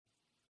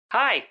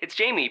Hi, it's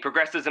Jamie,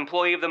 Progressive's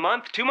Employee of the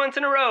Month, 2 months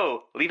in a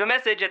row. Leave a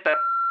message at the...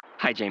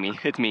 Hi, Jamie.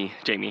 It's me,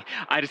 Jamie.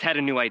 I just had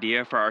a new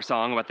idea for our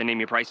song about the Name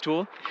Your Price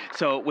tool.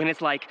 So when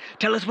it's like,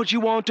 tell us what you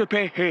want to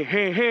pay, hey,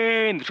 hey,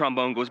 hey, and the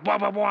trombone goes, blah,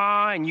 blah,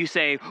 blah, and you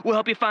say, we'll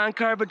help you find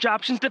coverage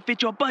options to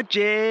fit your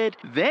budget.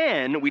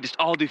 Then we just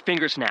all do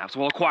finger snaps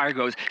while a choir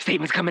goes,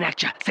 savings coming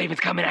at ya,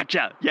 savings coming at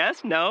ya. Yes?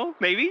 No?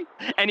 Maybe?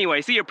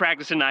 Anyway, see you at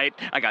practice tonight.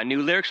 I got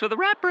new lyrics for the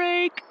rap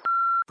break.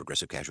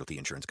 Progressive Casualty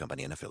Insurance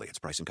Company and Affiliates.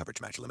 Price and coverage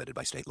match limited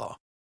by state law.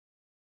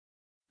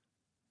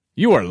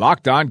 You are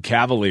Locked On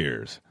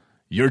Cavaliers,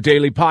 your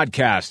daily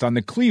podcast on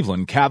the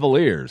Cleveland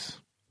Cavaliers.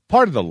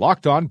 Part of the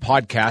Locked On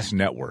Podcast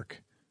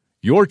Network.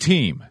 Your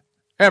team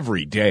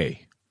every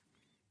day.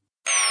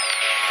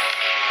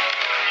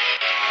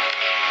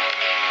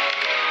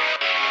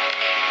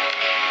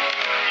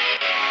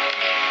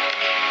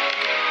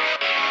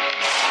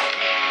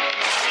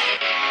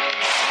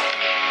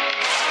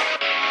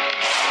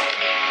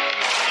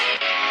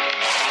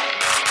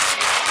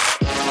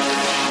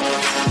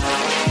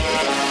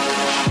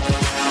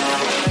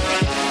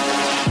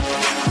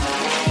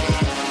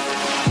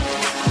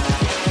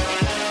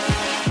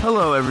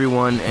 Hello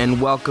everyone,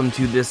 and welcome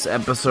to this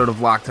episode of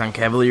Locked On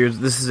Cavaliers.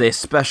 This is a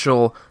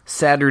special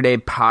Saturday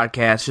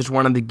podcast. Just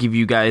wanted to give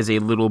you guys a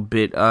little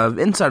bit of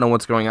insight on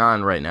what's going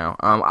on right now.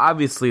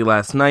 Obviously,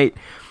 last night,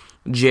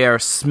 J.R.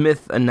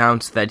 Smith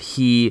announced that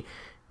he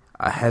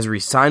has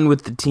re-signed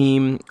with the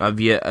team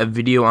via a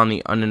video on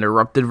the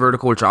Uninterrupted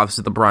Vertical, which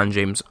obviously LeBron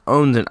James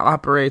owns and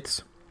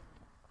operates.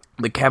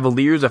 The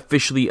Cavaliers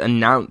officially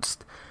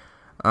announced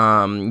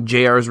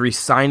J.R.'s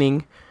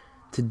re-signing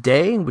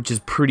today, which is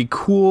pretty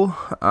cool,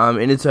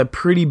 and it's a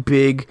pretty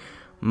big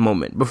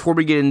moment. Before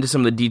we get into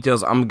some of the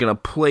details, I'm going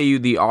to play you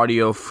the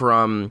audio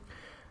from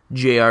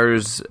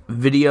JR's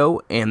video,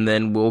 and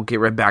then we'll get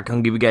right back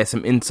and give you guys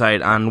some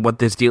insight on what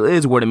this deal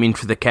is, what it means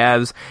for the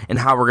Cavs, and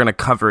how we're going to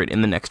cover it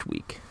in the next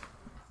week.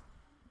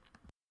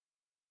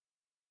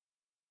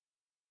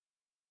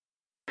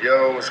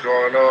 Yo, what's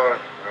going on?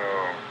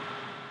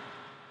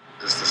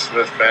 This is the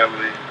Smith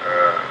family.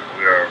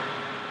 We are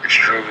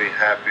extremely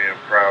happy and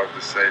proud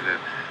to say that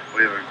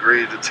we have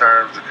agreed to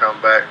terms to come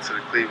back to the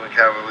Cleveland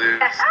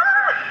Cavaliers,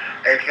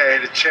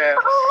 aka the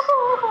champs,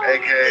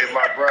 aka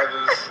my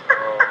brothers.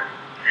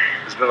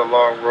 It's been a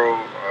long road.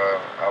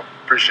 I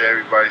appreciate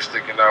everybody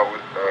sticking out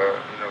with,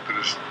 through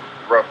this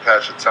rough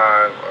patch of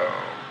time.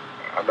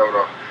 I know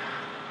the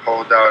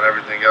holdout and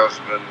everything else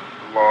has been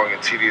long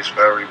and tedious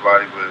for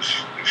everybody, but it's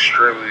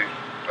extremely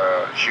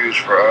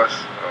huge for us.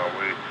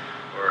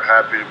 We're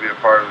happy to be a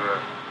part of the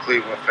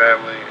Cleveland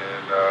family,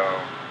 and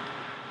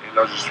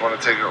just want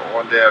to take it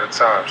one day at a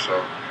time.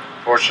 So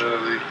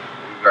fortunately,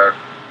 we've got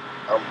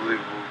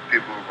unbelievable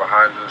people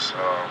behind us.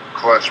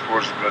 Clutch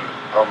Sports has been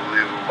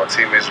unbelievable. My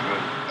teammates have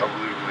been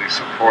unbelievably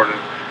supportive,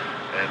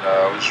 and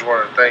we just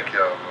want to thank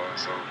y'all.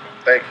 So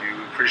thank you,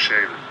 we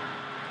appreciate it.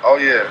 Oh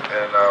yeah,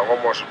 and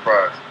one more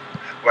surprise: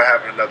 we're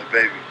having another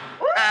baby.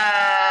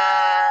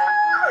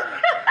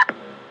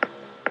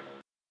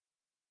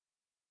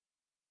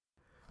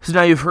 So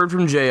now you've heard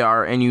from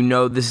JR, and you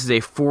know this is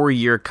a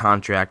 4-year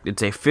contract.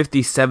 It's a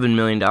 $57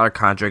 million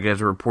contract,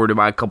 as reported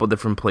by a couple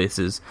different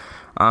places.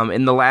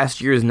 And the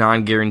last year is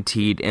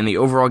non-guaranteed, and the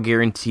overall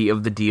guarantee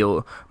of the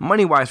deal,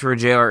 money-wise for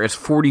JR, is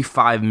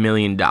 $45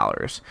 million.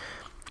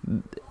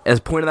 As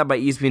pointed out by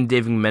ESPN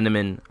David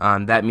Meneman,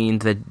 that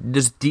means that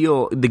this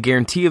deal, the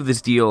guarantee of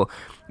this deal,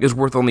 is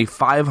worth only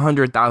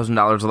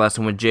 $500,000 less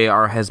than what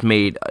JR has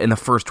made in the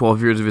first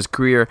 12 years of his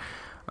career.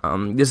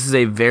 This is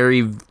a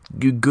very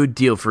good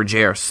deal for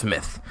J.R.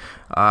 Smith.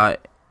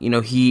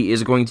 He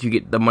is going to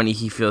get the money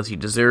he feels he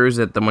deserves,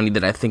 the money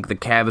that I think the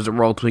Cavs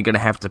are ultimately going to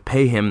have to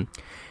pay him,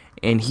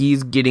 and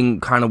he's getting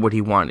kind of what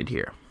he wanted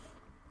here.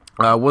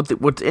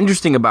 What's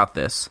interesting about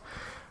this,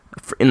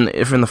 in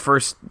the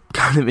first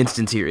kind of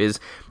instance here,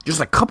 is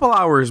just a couple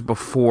hours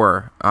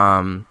before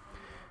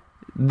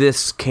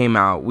this came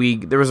out,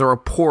 there was a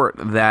report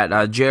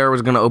that J.R.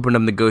 was going to open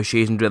up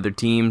negotiations with other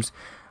teams,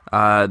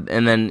 and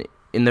then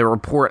in the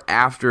report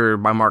after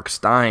by Mark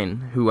Stein,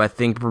 who I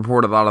think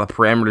reported a lot of the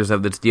parameters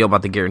of this deal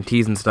about the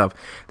guarantees and stuff,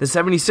 the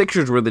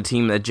 76ers were the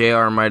team that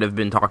JR might have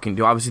been talking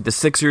to. Obviously, the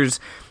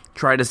Sixers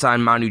tried to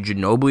sign Manu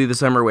Ginobili this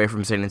summer away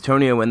from San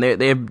Antonio, and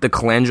they have the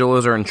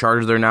Colangelos are in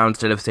charge there now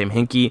instead of Sam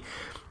Hinkie.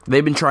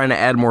 They've been trying to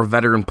add more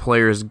veteran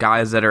players,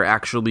 guys that are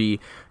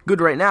actually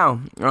good right now,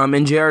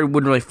 and JR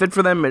wouldn't really fit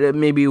for them.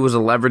 Maybe it was a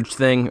leverage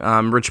thing.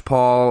 Rich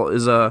Paul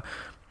is a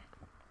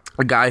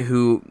guy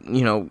who,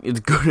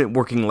 is good at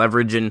working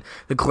leverage, and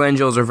the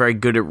Colangelos are very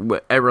good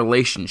at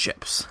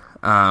relationships.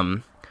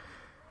 So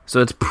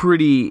it's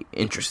pretty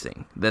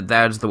interesting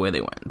that is the way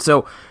they went.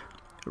 So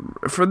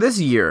for this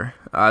year,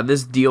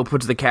 this deal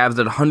puts the Cavs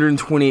at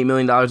 $128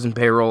 million in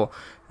payroll,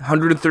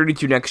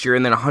 $132 next year,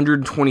 and then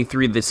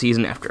 $123 the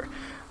season after.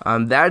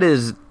 That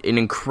is an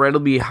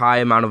incredibly high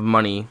amount of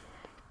money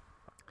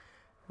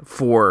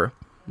for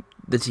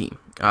the team.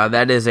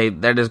 That is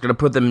going to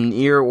put them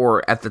near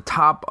or at the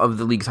top of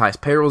the league's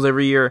highest payrolls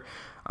every year.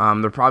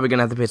 They're probably going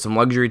to have to pay some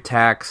luxury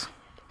tax.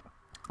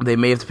 They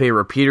may have to pay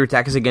repeater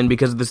taxes again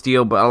because of this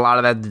deal, but a lot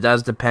of that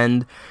does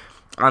depend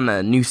on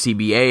the new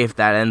CBA if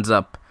that ends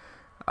up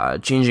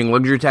changing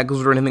luxury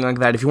tackles or anything like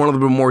that. If you want a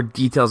little bit more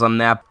details on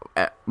that,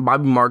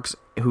 Bobby Marks,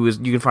 you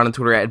can find on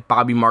Twitter at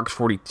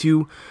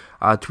BobbyMarks42,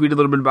 tweet a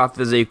little bit about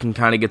this so you can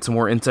kind of get some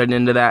more insight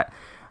into that.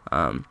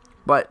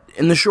 But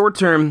in the short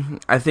term,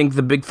 I think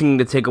the big thing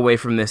to take away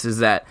from this is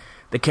that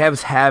the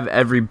Cavs have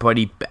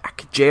everybody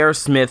back. J.R.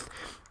 Smith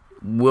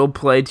will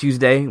play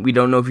Tuesday. We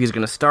don't know if he's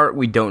going to start.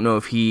 We don't know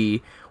if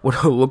he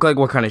would look like,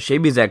 what kind of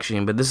shape he's actually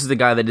in, but this is the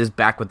guy that is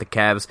back with the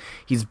Cavs.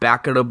 He's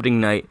back at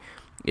opening night.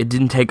 It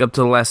didn't take up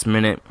to the last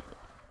minute.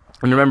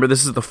 And remember,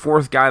 this is the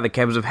fourth guy the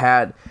Cavs have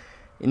had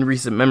in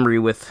recent memory,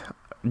 with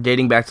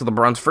dating back to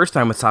LeBron's first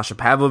time with Sasha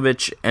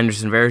Pavlovich,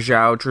 Anderson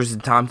Varejao, Tristan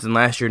Thompson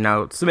last year,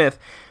 now Smith,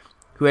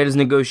 who had his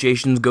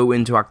negotiations go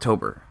into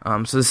October.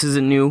 So this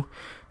isn't new.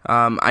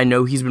 I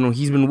know he's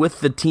been with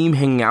the team,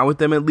 hanging out with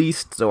them at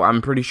least, so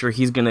I'm pretty sure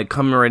he's going to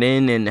come right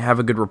in and have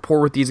a good rapport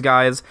with these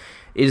guys.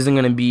 It isn't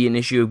going to be an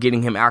issue of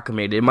getting him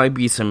acclimated. It might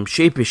be some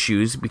shape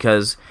issues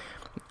because,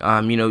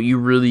 you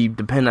really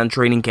depend on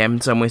training camp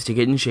in some ways to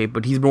get in shape,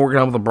 but he's been working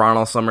out with LeBron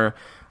all summer,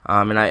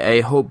 and I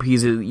hope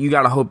you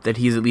got to hope that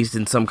he's at least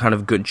in some kind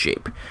of good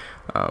shape.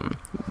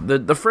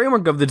 The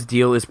framework of this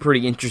deal is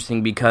pretty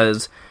interesting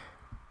because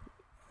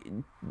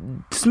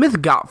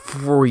Smith got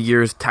 4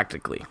 years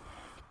technically.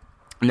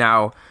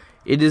 Now,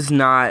 it is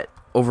not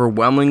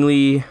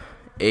overwhelmingly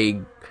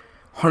a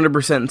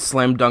 100%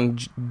 slam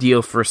dunk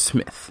deal for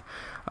Smith.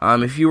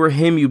 If you were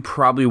him, you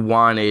probably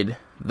wanted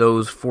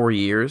those 4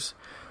 years.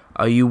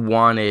 You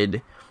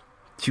wanted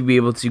to be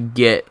able to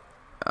get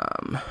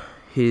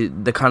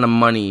the kind of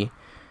money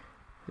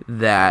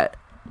that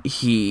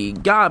he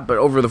got, but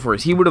over the 4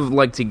 years. He would have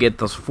liked to get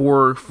those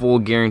 4 full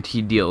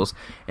guaranteed deals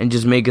and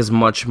just make as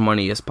much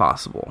money as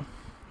possible.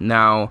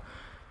 Now,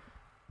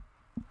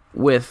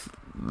 with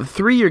the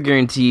 3-year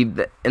guarantee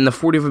and the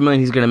 $45 million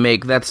he's going to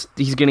make,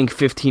 he's getting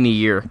 $15 a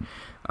year,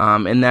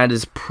 and that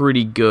is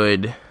pretty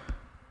good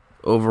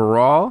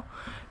overall.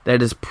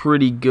 That is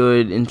pretty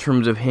good in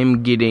terms of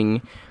him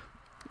getting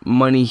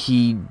money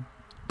he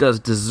does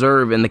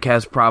deserve, and the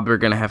Cavs probably are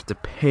going to have to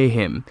pay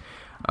him.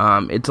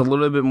 It's a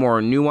little bit more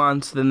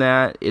nuanced than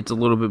that. It's a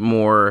little bit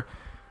more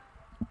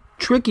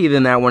tricky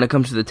than that when it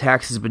comes to the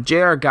taxes, but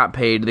JR got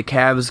paid. The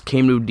Cavs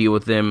came to a deal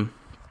with him,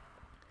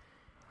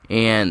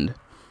 and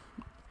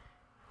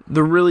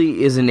there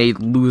really isn't a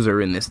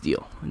loser in this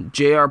deal.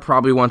 JR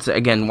probably wants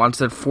that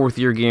 4th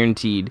year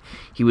guaranteed.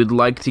 He would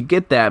like to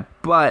get that,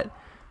 but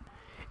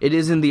it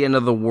isn't the end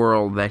of the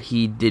world that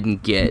he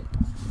didn't get,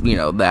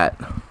 that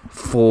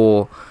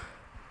full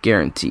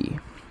guarantee.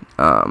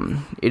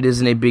 It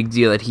isn't a big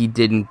deal that he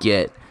didn't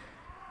get,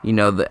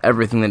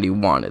 everything that he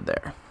wanted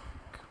there.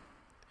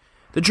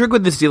 The trick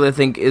with this deal, I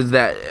think, is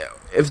that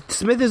if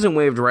Smith isn't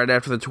waived right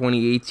after the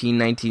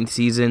 2018-19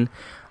 season,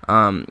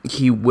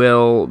 he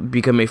will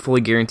become a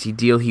fully guaranteed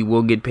deal. He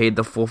will get paid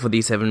the full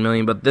 $57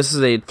 million, but this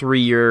is a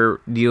 3-year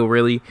deal,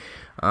 really.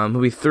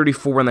 He'll be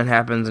 34 when that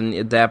happens, and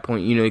at that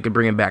point, you could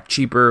bring him back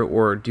cheaper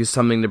or do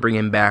something to bring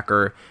him back,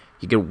 or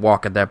he could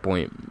walk at that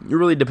point. It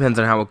really depends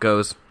on how it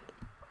goes.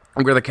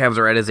 Where the Cavs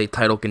are at as a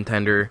title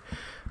contender,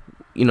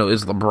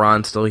 is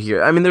LeBron still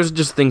here? I mean, there's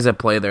just things at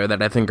play there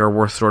that I think are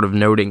worth sort of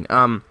noting.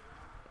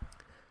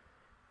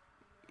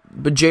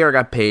 But JR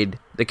got paid.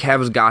 The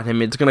Cavs got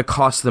him. It's going to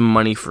cost them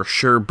money for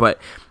sure, but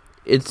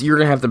you're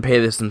going to have to pay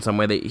this in some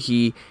way. That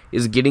he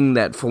is getting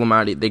that full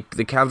amount. The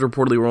Cavs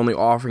reportedly were only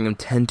offering him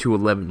 $10 to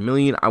 $11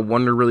 million. I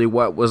wonder really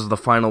what was the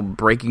final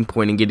breaking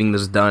point in getting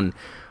this done.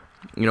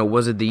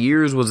 Was it the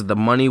years? Was it the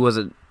money?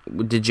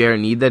 Did JR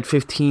need that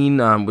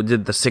 15?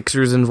 Did the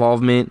Sixers'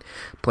 involvement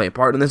play a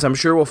part in this? I'm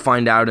sure we'll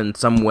find out in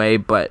some way,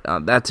 but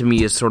that to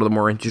me is sort of the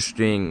more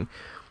interesting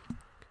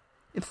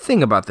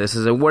thing about this,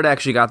 is that what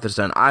actually got this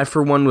done. I,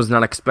 for one, was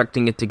not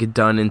expecting it to get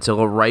done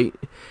until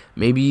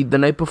maybe the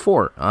night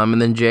before.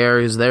 And then JR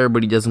is there,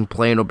 but he doesn't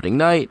play on opening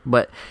night,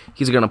 but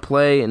he's going to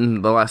play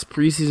in the last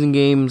preseason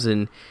games,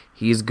 and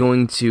he's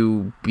going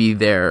to be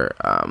there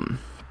on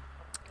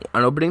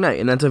opening night,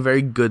 and that's a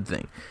very good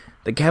thing.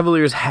 The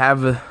Cavaliers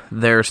have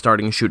their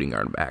starting shooting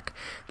guard back.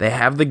 They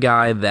have the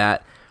guy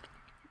that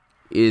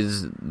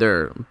is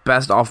their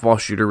best off-ball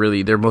shooter,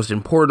 really, their most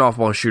important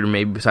off-ball shooter,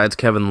 maybe besides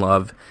Kevin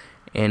Love,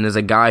 and is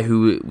a guy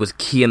who was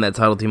key in that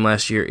title team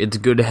last year. It's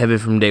good to have it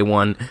from day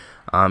one.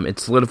 It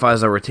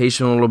solidifies our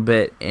rotation a little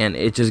bit, and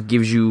it just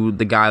gives you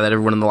the guy that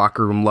everyone in the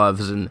locker room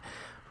loves and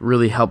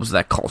really helps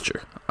that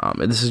culture.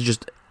 And this is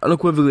just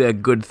unequivocally a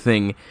good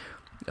thing.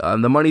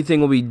 The money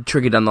thing will be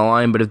tricky down the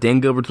line, but if Dan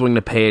Gilbert's willing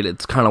to pay it,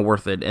 it's kind of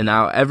worth it. And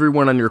now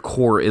everyone on your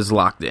core is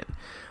locked in.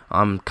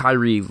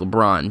 Kyrie,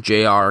 LeBron,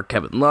 JR,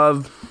 Kevin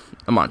Love,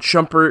 Iman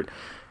Shumpert,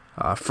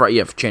 you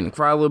have Channing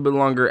Frye a little bit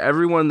longer.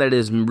 Everyone that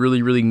is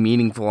really, really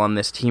meaningful on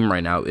this team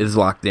right now is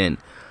locked in.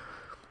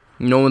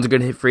 No one's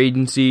going to hit free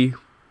agency.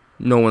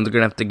 No one's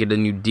going to have to get a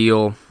new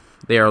deal.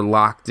 They are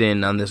locked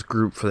in on this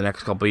group for the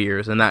next couple of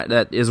years, and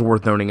that is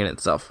worth noting in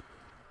itself.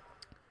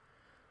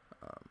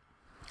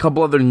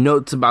 Couple other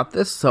notes about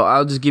this, so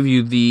I'll just give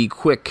you the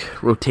quick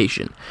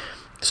rotation.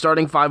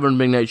 Starting 5 on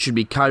big night should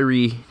be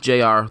Kyrie,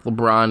 JR,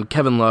 LeBron,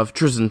 Kevin Love,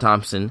 Tristan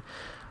Thompson.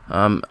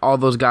 All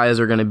those guys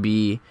are going to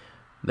be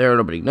there at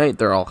opening night.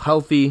 They're all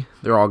healthy.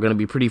 They're all going to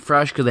be pretty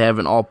fresh because they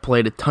haven't all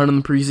played a ton in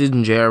the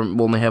preseason. JR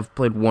will only have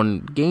played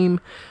one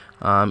game.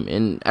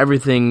 And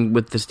everything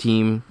with this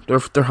team,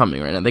 they're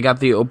humming right now. They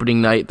got the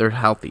opening night. They're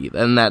healthy.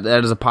 And that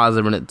is a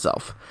positive in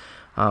itself.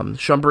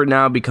 Shumpert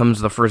now becomes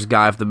the first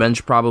guy off the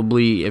bench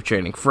probably if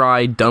Channing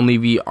Frye,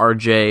 Dunleavy,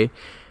 RJ,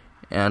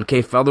 and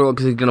Kay Felder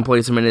looks like he's going to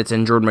play some minutes,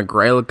 and Jordan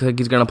McRae looks like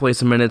he's going to play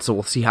some minutes, so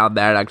we'll see how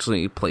that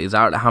actually plays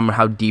out,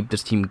 how deep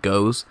this team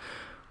goes.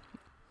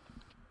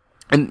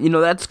 And,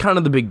 that's kind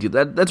of the big deal.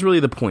 That's really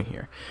the point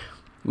here.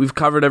 We've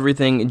covered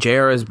everything.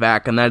 JR is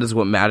back, and that is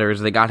what matters.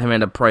 They got him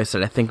at a price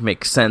that I think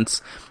makes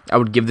sense. I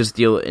would give this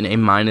deal an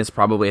A-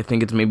 probably. I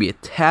think it's maybe a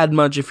tad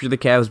much if you're the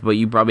Cavs, but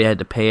you probably had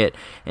to pay it.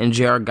 And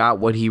JR got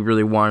what he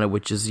really wanted,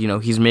 which is,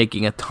 he's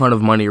making a ton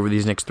of money over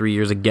these next 3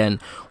 years. Again,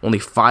 only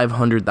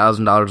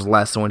 $500,000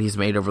 less than what he's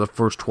made over the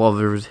first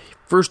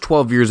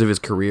 12 years of his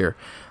career.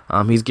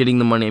 He's getting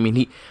the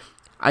money.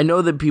 I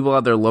know that people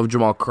out there love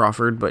Jamal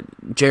Crawford, but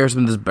J.R.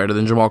 Smith is better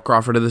than Jamal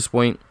Crawford at this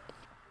point.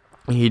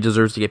 He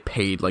deserves to get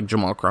paid like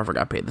Jamal Crawford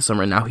got paid this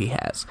summer, and now he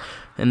has.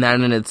 And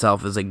that in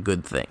itself is a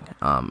good thing.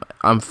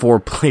 I'm for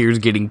players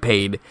getting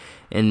paid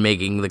and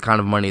making the kind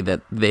of money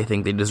that they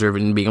think they deserve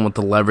and being able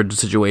to leverage the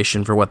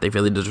situation for what they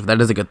feel they deserve. That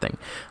is a good thing.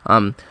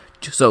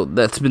 So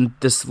that's been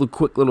this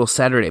quick little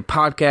Saturday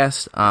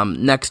podcast.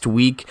 Next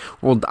week,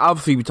 we'll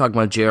obviously be talking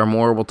about JR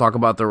more. We'll talk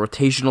about the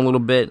rotation a little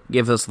bit,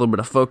 give us a little bit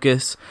of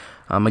focus.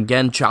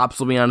 Again, Chops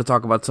will be on to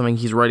talk about something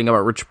he's writing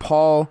about Rich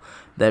Paul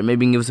that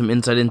maybe can give some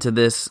insight into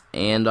this.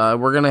 And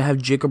we're going to have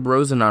Jacob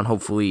Rosen on,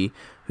 hopefully,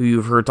 who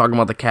you've heard talking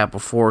about the cap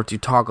before, to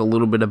talk a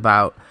little bit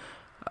about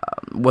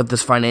what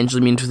this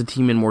financially means for the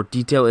team in more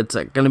detail. It's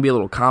going to be a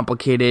little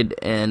complicated,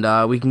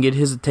 and we can get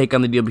his take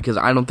on the deal because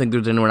I don't think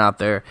there's anyone out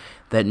there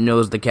that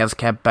knows the Cavs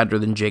cap better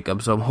than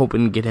Jacob, so I'm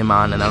hoping to get him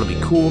on, and that'll be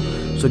cool.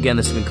 So again,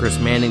 this has been Chris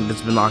Manning. This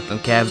has been Locked on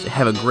Cavs.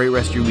 Have a great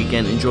rest of your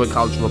weekend. Enjoy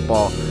college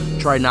football.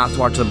 Try not to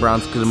watch the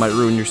Browns because it might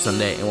ruin your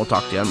Sunday, and we'll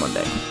talk to you on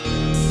Monday.